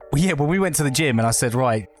Well, yeah, when we went to the gym and I said,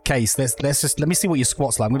 right, Case, let me see what your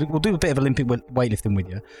squat's like. We'll do a bit of Olympic weightlifting with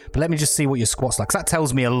you, but let me just see what your squat's like. 'Cause that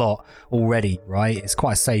tells me a lot already, right? It's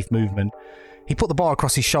quite a safe movement. He put the bar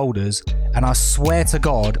across his shoulders, and I swear to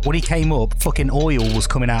God, when he came up, fucking oil was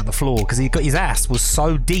coming out the floor because his ass was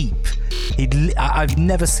so deep. I've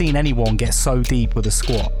never seen anyone get so deep with a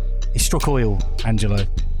squat. He struck oil, Angelo.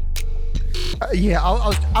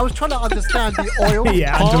 I was trying to understand the oil.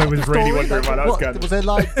 Yeah, Angelo was really wondering why that was going. Was there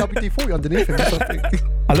like WD-40 underneath him or something?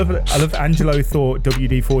 I love Angelo thought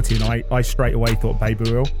WD-40 and I straight away thought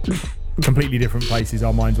baby oil. Completely different places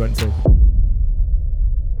our minds went to.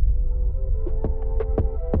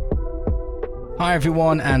 Hi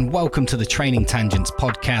everyone, and welcome to the Training Tangents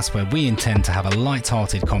podcast, where we intend to have a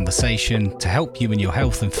light-hearted conversation to help you in your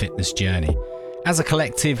health and fitness journey. As a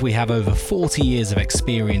collective, we have over 40 years of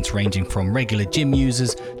experience, ranging from regular gym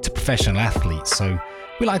users to professional athletes, so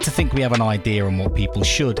we like to think we have an idea on what people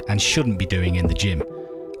should and shouldn't be doing in the gym.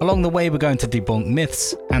 Along the way, we're going to debunk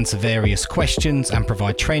myths, answer various questions, and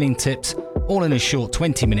provide training tips, all in a short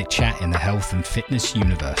 20-minute chat in the health and fitness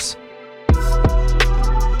universe.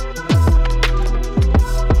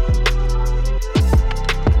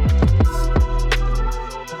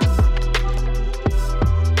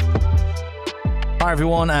 Hi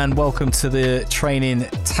everyone, and welcome to the Training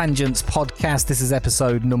Tangents podcast. This is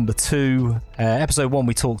episode number 2. Episode 1,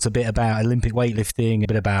 we talked a bit about Olympic weightlifting, a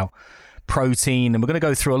bit about protein, and we're going to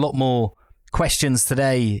go through a lot more questions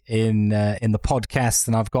today in the podcast.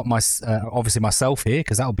 And I've got obviously myself here,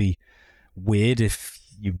 because that would be weird if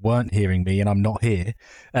you weren't hearing me and I'm not here.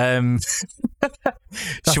 Should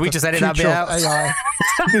we just edit that bit out?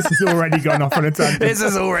 This has already gone off on a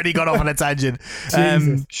tangent.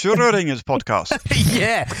 Schrodinger's podcast.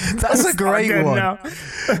 Yeah, that's a great one.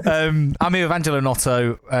 I'm here with Angelo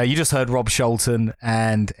Notto. You just heard Rob Sholton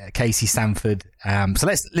and Casey Sanford. So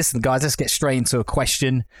let's get straight into a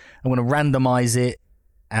question. I'm going to randomize it.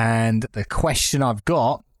 And the question I've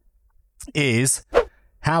got is,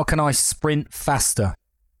 how can I sprint faster?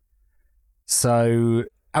 So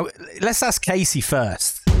let's ask Casey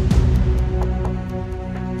first.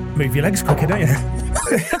 Move your legs quicker, don't you?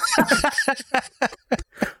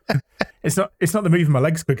 It's not the moving my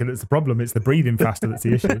legs quicker that's the problem. It's the breathing faster that's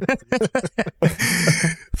the issue.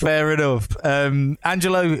 Fair enough.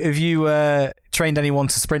 Angelo, have you trained anyone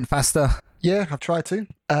to sprint faster? Yeah, I've tried to.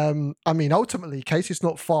 Ultimately, Casey's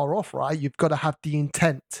not far off, right? You've got to have the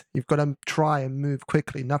intent. You've got to try and move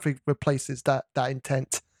quickly. Nothing replaces that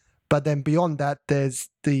intent. But then beyond that, there's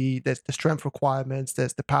the strength requirements,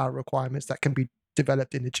 there's the power requirements that can be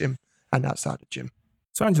developed in the gym and outside the gym.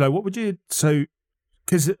 So, Angelo, what would you... So,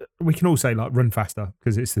 because we can all say, like, run faster,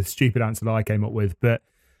 because it's the stupid answer that I came up with. But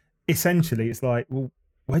essentially, it's like, well,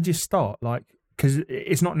 where'd you start? Like, because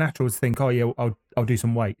it's not natural to think, oh, yeah, I'll do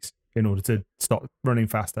some weights in order to start running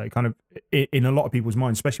faster. It kind of, in a lot of people's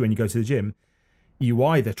minds, especially when you go to the gym, you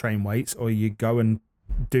either train weights or you go and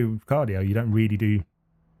do cardio. You don't really do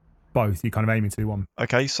both. You're kind of aiming to do one.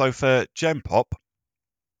 Okay, so for Gen Pop,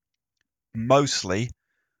 mostly,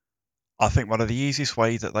 I think one of the easiest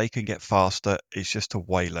ways that they can get faster is just to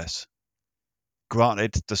weigh less.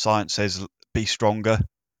 Granted, the science says be stronger.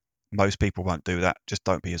 Most people won't do that. Just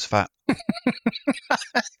don't be as fat.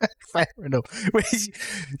 Fair enough.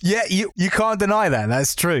 Yeah, you can't deny that.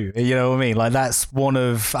 That's true. You know what I mean? Like, that's one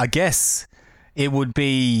of, I guess,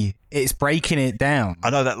 it's breaking it down. I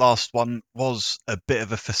know that last one was a bit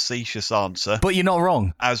of a facetious answer. But you're not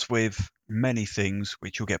wrong. As with many things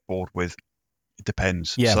which you'll get bored with, it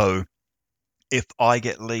depends. Yeah. So if I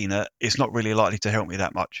get leaner, it's not really likely to help me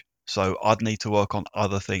that much. So I'd need to work on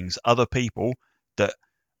other things. Other people that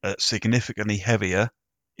are significantly heavier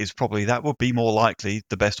that would be more likely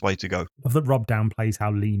the best way to go. I love that Rob downplays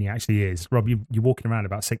how lean he actually is. Rob, you're walking around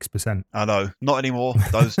about 6%. I know. Not anymore.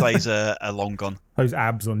 Those days are long gone. Those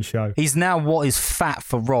abs on show. He's now what is fat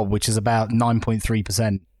for Rob, which is about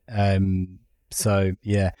 9.3%. So,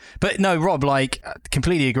 yeah. But no, Rob, like,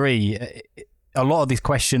 completely agree. A lot of these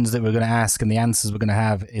questions that we're going to ask and the answers we're going to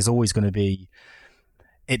have is always going to be,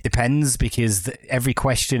 it depends, because every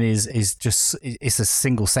question is it's a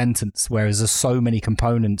single sentence, whereas there's so many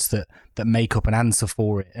components that make up an answer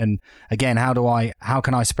for it. And again, how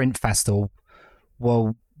can I sprint faster?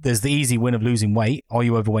 Well, there's the easy win of losing weight. Are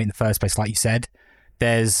you overweight in the first place? Like you said,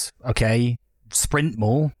 there's, okay, sprint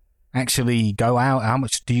more, actually go out. How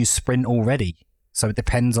much do you sprint already? So it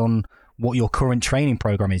depends on what your current training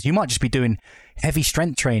program is. You might just be doing heavy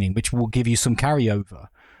strength training, which will give you some carryover,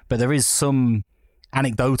 but there is some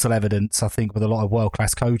anecdotal evidence, I think, with a lot of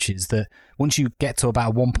world-class coaches that once you get to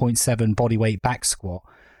about 1.7 body weight back squat,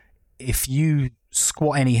 if you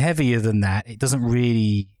squat any heavier than that, it doesn't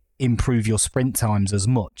really improve your sprint times as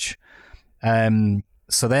much.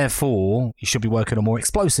 So therefore, you should be working on more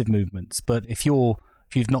explosive movements. But if you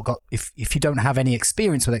don't have any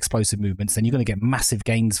experience with explosive movements, then you're going to get massive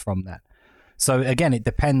gains from that. So again, it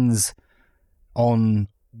depends on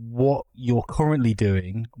what you're currently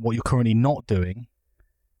doing, what you're currently not doing,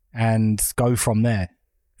 and go from there.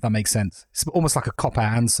 If that makes sense. It's almost like a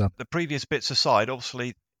cop-out answer. The previous bits aside,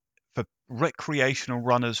 obviously, for recreational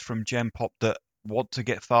runners from Gen Pop that want to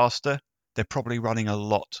get faster, they're probably running a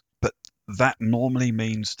lot. But that normally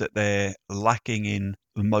means that they're lacking in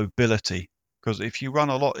mobility. Because if you run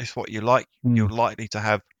a lot, it's what you like. You're likely to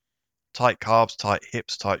have tight calves, tight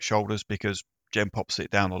hips, tight shoulders, because Gen Pop sit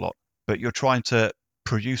down a lot. But you're trying to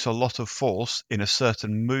produce a lot of force in a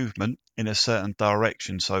certain movement in a certain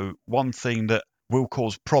direction. So one thing that will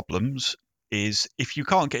cause problems is if you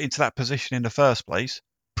can't get into that position in the first place,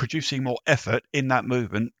 producing more effort in that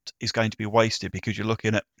movement is going to be wasted, because you're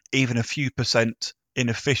looking at even a few percent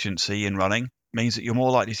inefficiency in running means that you're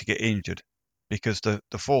more likely to get injured, because the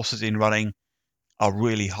forces in running are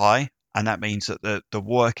really high, and that means that the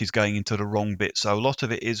work is going into the wrong bit. So a lot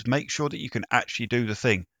of it is make sure that you can actually do the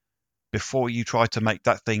thing before you try to make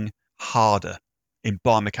that thing harder in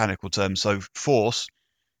biomechanical terms. So force,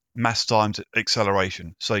 mass times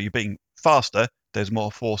acceleration. So you're being faster, there's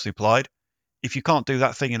more force applied. If you can't do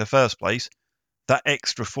that thing in the first place, that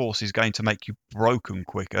extra force is going to make you broken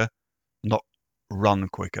quicker, not run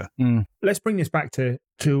quicker. Let's bring this back to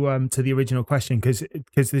the original question, because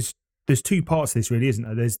there's two parts to this, really, isn't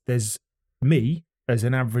there? There's me as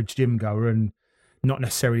an average gym goer and not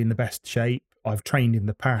necessarily in the best shape. I've trained in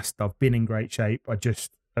the past. I've been in great shape. I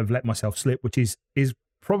just have let myself slip, which is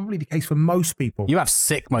probably the case for most people. You have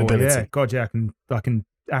sick mobility. Yeah, God, yeah, I can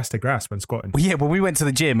ass to grass when squatting. Well, yeah, well, we went to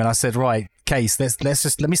the gym and I said, right, Case,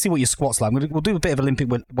 let me see what your squats like. We'll do a bit of Olympic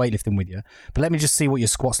weightlifting with you, but let me just see what your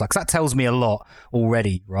squats like, because that tells me a lot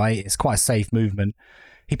already, right? It's quite a safe movement.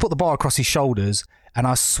 He put the bar across his shoulders, and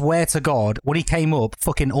I swear to God, when he came up,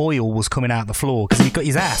 fucking oil was coming out the floor, because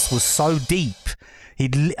his ass was so deep.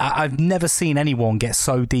 I've never seen anyone get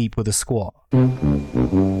so deep with a squat.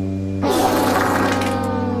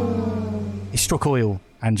 He struck oil,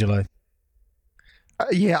 Angelo.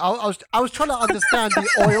 Yeah, I was trying to understand the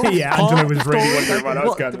oil. Yeah, Angelo was really wondering what I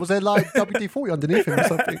was going. Was there like WD-40 underneath him or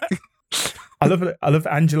something? I love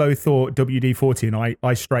Angelo thought WD-40, and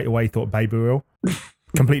I straight away thought baby oil.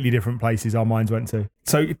 Completely different places our minds went to.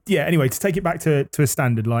 So yeah, anyway, to take it back to a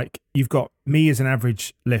standard, like you've got me as an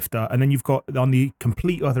average lifter, and then you've got on the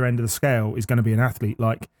complete other end of the scale is going to be an athlete.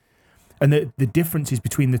 Like, and the differences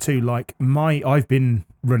between the two, like I've been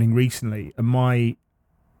running recently, and my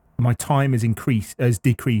time has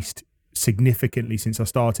decreased significantly since I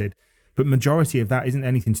started. But majority of that isn't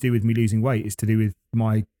anything to do with me losing weight. It's to do with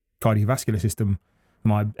my cardiovascular system,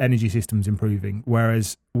 my energy system's improving.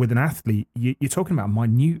 Whereas with an athlete, you're talking about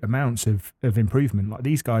minute amounts of improvement. Like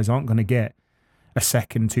these guys aren't going to get a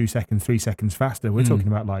second, 2 seconds, 3 seconds faster. We're talking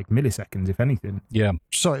about like milliseconds, if anything. Yeah.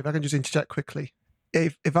 Sorry, if I can just interject quickly.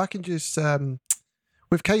 If I can just,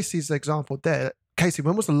 with Casey's example there, Casey,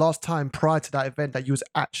 when was the last time prior to that event that you was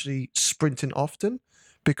actually sprinting often?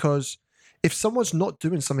 Because if someone's not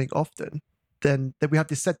doing something often, then we have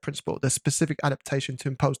this set principle, the specific adaptation to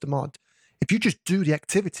impose demand. If you just do the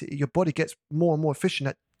activity, your body gets more and more efficient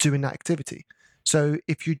at doing that activity. So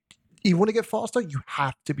if you want to get faster, you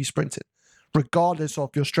have to be sprinting. Regardless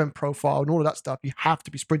of your strength profile and all of that stuff, you have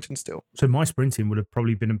to be sprinting still. So my sprinting would have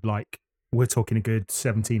probably been like, we're talking a good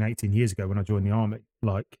 17, 18 years ago when I joined the army.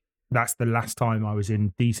 Like, that's the last time I was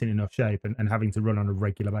in decent enough shape and having to run on a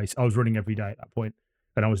regular basis. I was running every day at that point,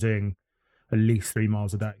 and I was doing at least 3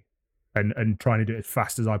 miles a day and trying to do it as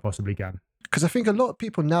fast as I possibly can. Because I think a lot of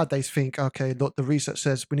people nowadays think, okay, look, the research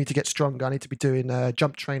says we need to get stronger. I need to be doing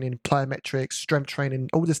jump training, plyometrics, strength training.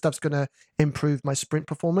 All this stuff's going to improve my sprint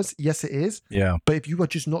performance. Yes, it is. Yeah. But if you are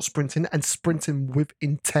just not sprinting and sprinting with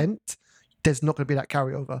intent, there's not going to be that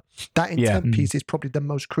carryover. That intent piece is probably the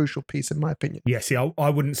most crucial piece, in my opinion. Yeah, see, I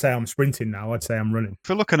wouldn't say I'm sprinting now. I'd say I'm running. If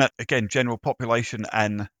we're looking at, again, general population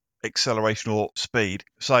and acceleration or speed,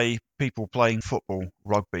 say people playing football,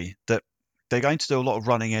 rugby, that they're going to do a lot of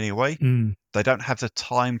running anyway. They don't have the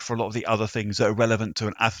time for a lot of the other things that are relevant to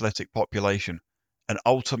an athletic population. And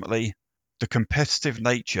ultimately, the competitive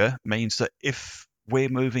nature means that if we're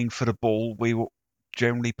moving for the ball, we will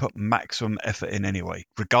generally put maximum effort in anyway.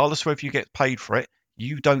 Regardless of whether you get paid for it,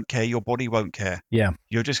 you don't care, your body won't care. Yeah.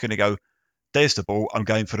 You're just going to go, there's the ball, I'm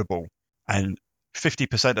going for the ball. And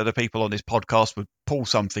 50% of the people on this podcast would pull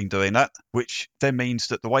something doing that, which then means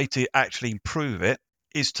that the way to actually improve it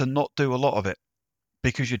is to not do a lot of it,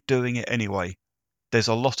 because you're doing it anyway. there's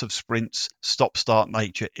a lot of sprints, stop-start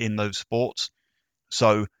nature in those sports.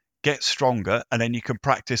 So get stronger, and then you can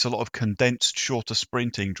practice a lot of condensed, shorter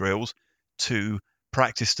sprinting drills to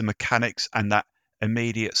practice the mechanics and that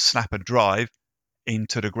immediate snap and drive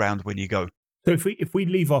into the ground when you go. So if we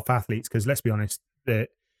leave off athletes, because let's be honest, the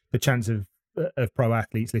chance of pro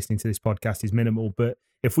athletes listening to this podcast is minimal. But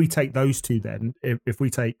if we take those two, then if we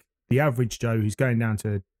take the average Joe who's going down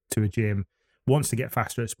to a gym, wants to get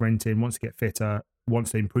faster at sprinting, wants to get fitter,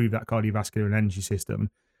 wants to improve that cardiovascular and energy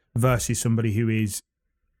system, versus somebody who is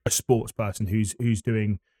a sports person who's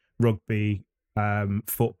doing rugby,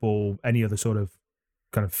 football, any other sort of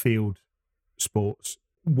kind of field sports,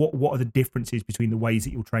 what are the differences between the ways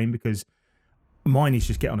that you'll train? Because mine is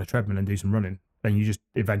just get on a treadmill and do some running, then you just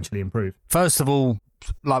eventually improve. First of all,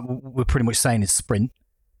 like we're pretty much saying, is sprint.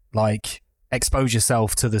 Like, expose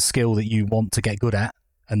yourself to the skill that you want to get good at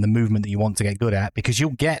and the movement that you want to get good at, because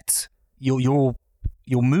you're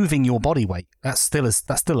moving your body weight. That's still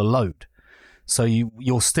a load. So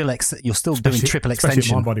you're still doing triple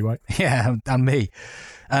extension. My body weight. Yeah, and me.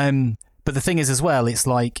 But the thing is as well, it's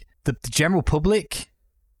like the general public,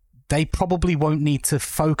 they probably won't need to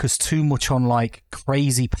focus too much on like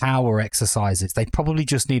crazy power exercises. They probably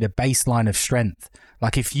just need a baseline of strength.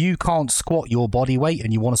 Like if you can't squat your body weight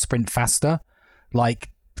and you want to sprint faster,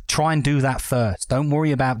 like try and do that first. Don't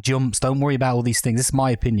worry about jumps. Don't worry about all these things. This is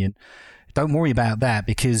my opinion. Don't worry about that,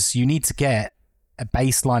 because you need to get a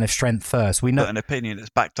baseline of strength first. We know an opinion that's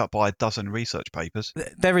backed up by a dozen research papers.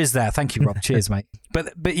 There is that. Thank you, Rob. Cheers, mate.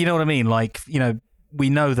 But you know what I mean? Like, you know, we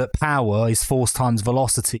know that power is force times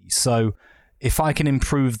velocity. So if I can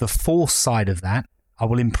improve the force side of that, I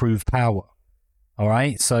will improve power. All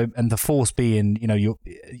right. So, and the force being, you know,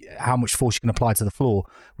 how much force you can apply to the floor,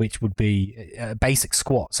 which would be a basic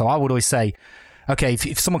squat. So I would always say, okay,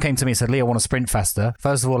 if someone came to me and said, Lee, I want to sprint faster,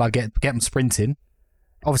 first of all, I get them sprinting,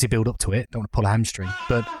 obviously build up to it. Don't want to pull a hamstring,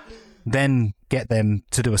 but then get them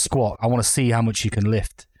to do a squat. I want to see how much you can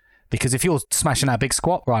lift. Because if you're smashing out a big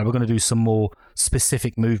squat, right, we're going to do some more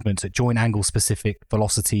specific movements at joint angle specific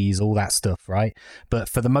velocities, all that stuff, right? But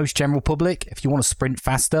for the most general public, if you want to sprint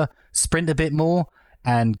faster, sprint a bit more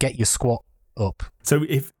and get your squat up. So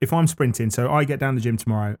if I'm sprinting, so I get down the gym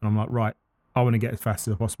tomorrow and I'm like, right, I want to get as fast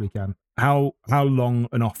as I possibly can. How long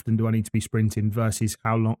and often do I need to be sprinting versus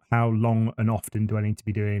how long and often do I need to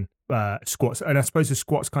be doing squats? And I suppose the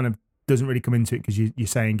squats kind of doesn't really come into it because you're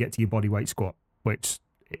saying get to your body weight squat, which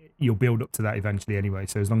you'll build up to that eventually anyway.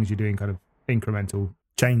 So as long as you're doing kind of incremental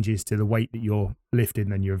changes to the weight that you're lifting,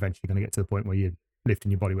 then you're eventually going to get to the point where you're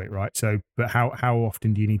lifting your body weight, right? So, but how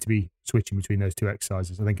often do you need to be switching between those two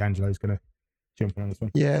exercises? I think Angelo's going to jump in on this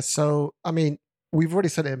one. Yeah. So, I mean, we've already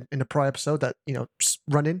said it in a prior episode that, you know,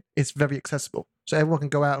 running is very accessible. So everyone can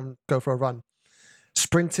go out and go for a run.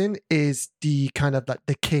 Sprinting is the kind of like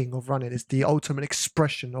the king of running. It's the ultimate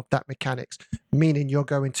expression of that mechanics, meaning you're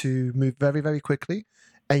going to move very, very quickly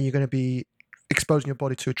and you're going to be exposing your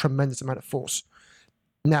body to a tremendous amount of force.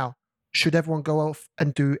 Now, should everyone go off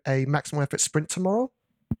and do a maximum effort sprint tomorrow?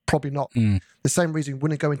 Probably not. The same reason you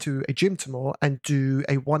wouldn't go into a gym tomorrow and do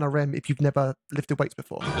a 1RM if you've never lifted weights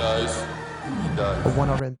before. He does. A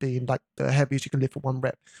 1RM being like the heaviest you can lift for one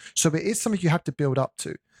rep. So it is something you have to build up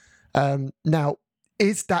to. Now,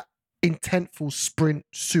 is that intentful sprint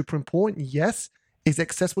super important? Yes. Is it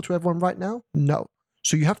accessible to everyone right now? No.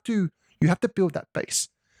 So you have to build that base.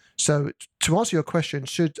 So to answer your question,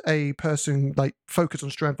 should a person like focus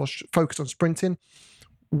on strength or focus on sprinting?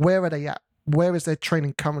 Where are they at? Where is their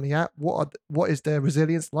training currently at? What is their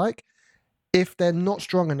resilience like? If they're not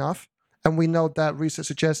strong enough, and we know that research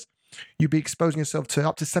suggests you'd be exposing yourself to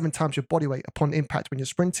up to 7 times your body weight upon impact when you're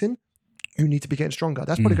sprinting, you need to be getting stronger.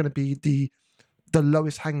 That's probably going to be the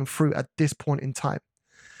lowest hanging fruit at this point in time.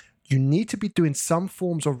 You need to be doing some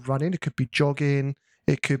forms of running. It could be jogging.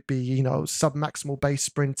 It could be, you know, sub-maximal base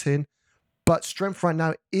sprinting. But strength right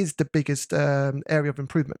now is the biggest area of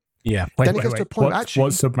improvement. Yeah. Then it gets to a point actually.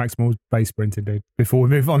 What's sub-maximal base sprinting, dude? Before we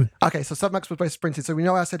move on. Okay, so sub-maximal base sprinting. So we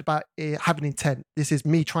know I said about having intent. This is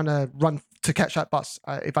me trying to run to catch that bus.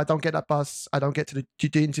 If I don't get that bus, I don't get to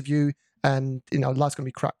the interview, and you know, life's going to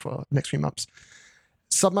be crap for the next few months.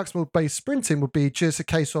 Sub-maximal base sprinting would be just a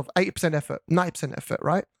case of 80% effort, 90% effort,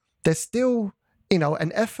 right? There's still, you know,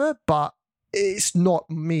 an effort, but it's not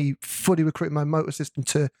me fully recruiting my motor system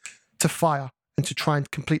to fire and to try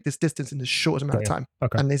and complete this distance in the shortest amount of time.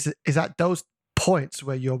 Okay. And is at those points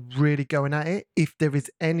where you're really going at it, if there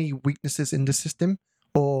is any weaknesses in the system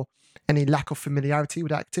or any lack of familiarity with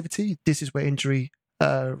that activity, this is where injury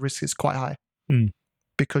risk is quite high.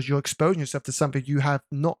 Because you're exposing yourself to something you have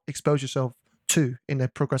not exposed yourself to in a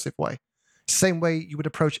progressive way. Same way you would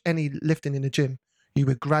approach any lifting in the gym. you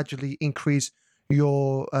would gradually increase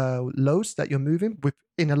your loads that you're moving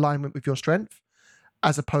in alignment with your strength,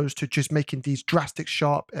 as opposed to just making these drastic,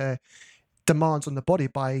 sharp demands on the body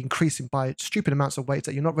by increasing by stupid amounts of weight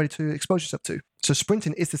that you're not ready to expose yourself to. So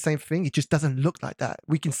sprinting is the same thing. It just doesn't look like that.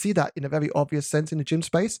 We can see that in a very obvious sense in the gym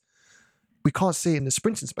space. We can't see it in the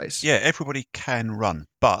sprinting space. Yeah, everybody can run,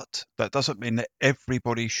 but that doesn't mean that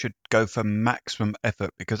everybody should go for maximum effort,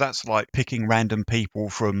 because that's like picking random people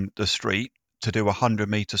from the street to do a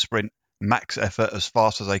 100-meter sprint, max effort as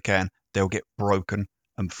fast as they can. They'll get broken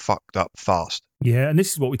and fucked up fast. Yeah, and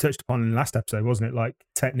this is what we touched upon in the last episode, wasn't it? Like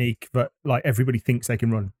technique, but like everybody thinks they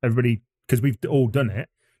can run. Everybody, because we've all done it,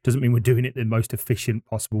 doesn't mean we're doing it the most efficient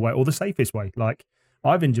possible way or the safest way. Like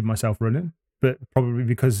I've injured myself running, but probably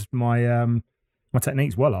because my my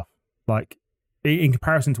technique's well off. Like in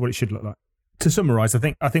comparison to what it should look like. To summarize, I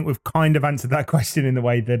think we've kind of answered that question in the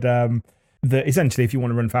way that that essentially, if you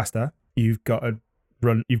want to run faster, you've got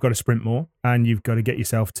to sprint more, and you've got to get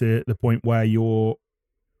yourself to the point where you're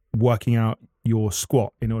working out your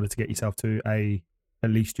squat in order to get yourself to at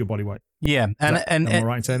least your body weight. Yeah, Am I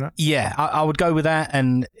right in saying that? Yeah, I would go with that.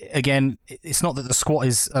 And again, it's not that the squat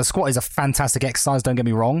is a fantastic exercise. Don't get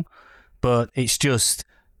me wrong, but it's just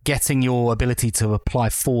getting your ability to apply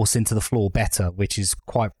force into the floor better, which is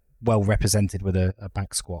quite well represented with a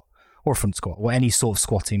back squat or a front squat or any sort of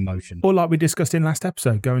squatting motion. Or like we discussed in last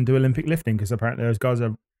episode, go and do Olympic lifting, because apparently those guys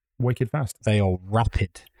are wicked fast. They are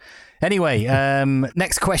rapid. Anyway,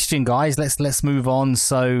 next question, guys. Let's move on.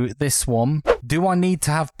 So this one, do I need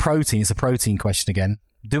to have protein? It's a protein question again.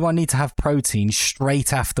 Do I need to have protein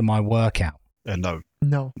straight after my workout? No,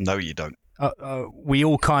 you don't. We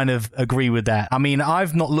all kind of agree with that. I mean,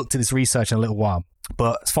 I've not looked at this research in a little while,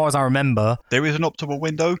 but as far as I remember, There is an optimal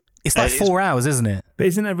window. it's like 4 hours, isn't it? But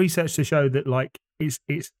isn't there research to show that like it's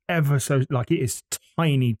ever so like it is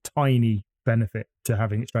tiny benefit to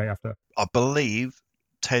having it straight after? I believe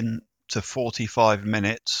 10 to 45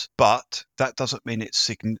 minutes, but that doesn't mean it's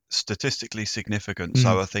statistically significant.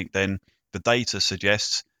 So I think then the data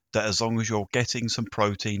suggests that as long as you're getting some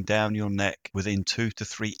protein down your neck within 2 to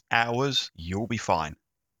 3 hours, you'll be fine.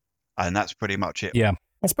 And that's pretty much it. Yeah.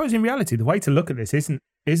 I suppose in reality, the way to look at this isn't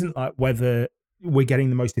like whether we're getting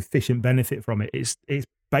the most efficient benefit from it. It's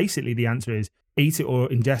basically the answer is eat it or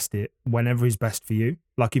ingest it whenever is best for you.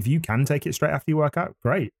 Like if you can take it straight after you work out,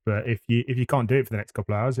 great. But if you can't do it for the next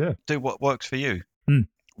couple of hours, yeah. Do what works for you. Mm.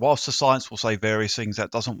 Whilst the science will say various things,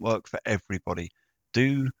 that doesn't work for everybody.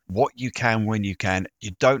 Do what you can when you can.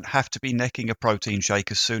 You don't have to be necking a protein shake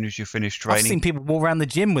as soon as you finish I've training. seen people walk around the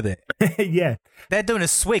gym with it. Yeah. They're doing a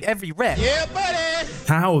swig every rep. Yeah, buddy.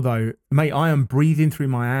 How though, mate? I am breathing through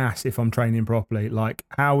my ass if I'm training properly. Like,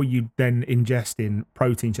 how are you then ingesting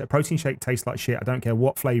protein shake? Protein shake tastes like shit. I don't care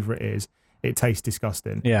what flavor it is. It tastes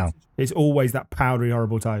disgusting. Yeah. It's always that powdery,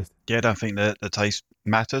 horrible taste. Yeah, I don't think that the taste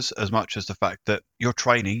matters as much as the fact that you're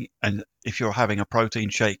training, and if you're having a protein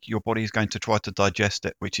shake, your body is going to try to digest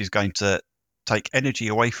it, which is going to take energy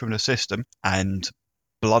away from the system and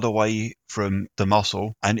blood away from the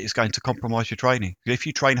muscle, and it's going to compromise your training. If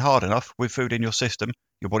you train hard enough with food in your system,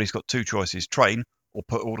 your body's got two choices: train or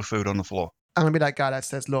put all the food on the floor. I'm gonna be that guy that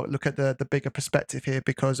says, look at the bigger perspective here,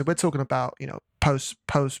 because if we're talking about,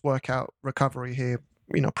 post workout recovery here,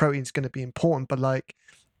 protein's going to be important, but like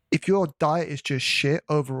if your diet is just shit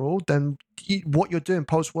overall, then what you're doing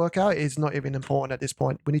post workout is not even important at this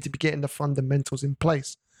point. We need to be getting the fundamentals in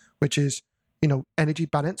place, which is, energy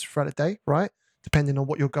balance throughout the day, right? Depending on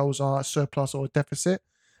what your goals are, surplus or deficit,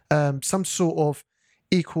 some sort of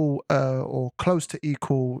equal or close to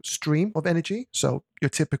equal stream of energy. So your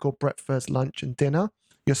typical breakfast, lunch, and dinner,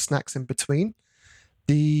 your snacks in between.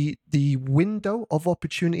 The window of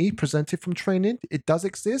opportunity presented from training, it does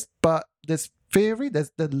exist, but there's theory,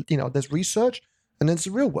 there's research, and there's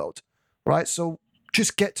the real world, right? So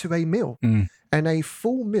just get to a meal, and a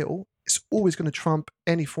full meal is always going to trump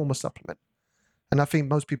any form of supplement. And I think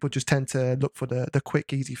most people just tend to look for the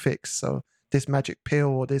quick, easy fix. So this magic pill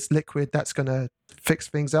or this liquid that's going to fix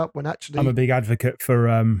things up, when actually... I'm a big advocate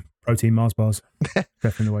for protein Mars bars.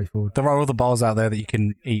 Definitely the way forward. There are other bars out there that you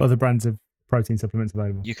can eat. Other brands of protein supplements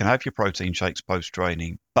available. You can have your protein shakes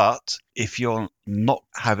post-training, but if you're not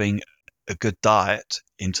having a good diet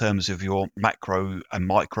in terms of your macro and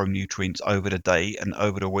micronutrients over the day and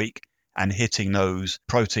over the week, and hitting those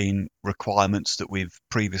protein requirements that we've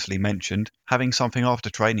previously mentioned, having something after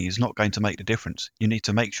training is not going to make the difference. You need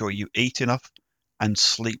to make sure you eat enough and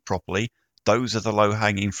sleep properly. Those are the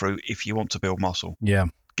low-hanging fruit if you want to build muscle. Yeah.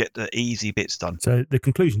 Get the easy bits done. So the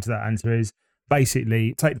conclusion to that answer is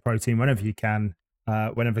basically take the protein whenever you can,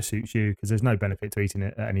 whenever suits you, because there's no benefit to eating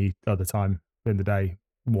it at any other time in the day,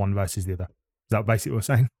 one versus the other. that basically what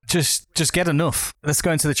we're saying? Just get enough. Let's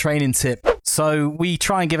go into the training tip. So we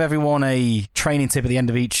try and give everyone a training tip at the end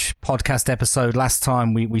of each podcast episode. Last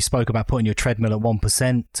time we spoke about putting your treadmill at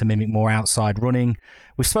 1% to mimic more outside running.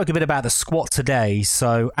 We spoke a bit about the squat today.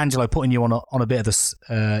 So Angelo, putting you on a bit of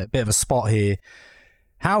a spot here.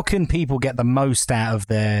 How can people get the most out of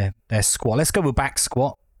their squat? Let's go with back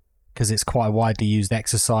squat because it's quite a widely used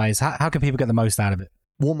exercise. How can people get the most out of it?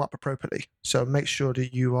 Warm up appropriately. So make sure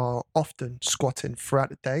that you are often squatting throughout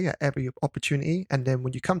the day at every opportunity. And then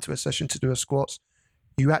when you come to a session to do a squats,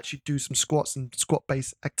 you actually do some squats and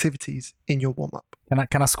squat-based activities in your warm-up.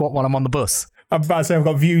 Can I squat while I'm on the bus? I'm about to say I've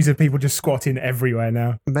got views of people just squatting everywhere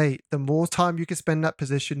now. Mate, the more time you can spend in that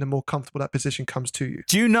position, the more comfortable that position comes to you.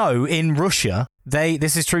 Do you know in Russia,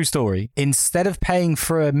 this is true story, instead of paying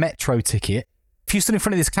for a metro ticket, if you stood in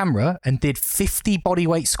front of this camera and did 50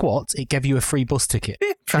 bodyweight squats, it gave you a free bus ticket.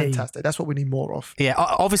 Fantastic. That's what we need more of. Yeah,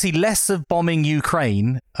 obviously less of bombing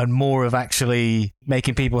Ukraine and more of actually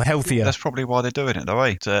making people healthier. That's probably why they're doing it, though,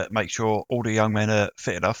 eh? To make sure all the young men are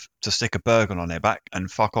fit enough to stick a Bergen on their back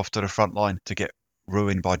and fuck off to the front line to get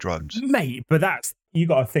ruined by drones. Mate, but you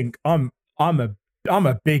got to think, I'm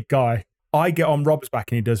a big guy. I get on Rob's back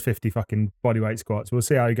and he does 50 fucking bodyweight squats. We'll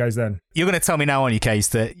see how he goes then. You're going to tell me now on your case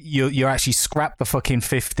that you're actually scrap the fucking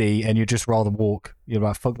 50 and you'd just rather walk. You're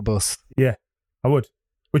like, fuck the bus. Yeah, I would.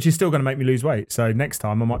 Which is still going to make me lose weight. So next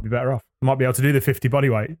time I might be better off. I might be able to do the 50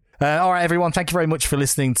 bodyweight. All right, everyone. Thank you very much for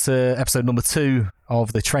listening to episode number 2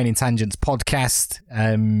 of the Training Tangents podcast.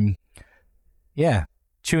 Yeah,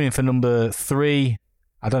 tune in for number 3.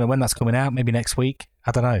 I don't know when that's coming out. Maybe next week. I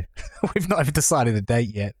don't know. We've not even decided a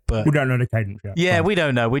date yet, but we don't know the cadence yet. Yeah, Fine. we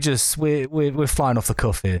don't know. We're flying off the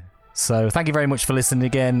cuff here. So thank you very much for listening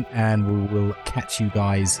again, and we will catch you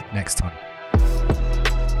guys next time.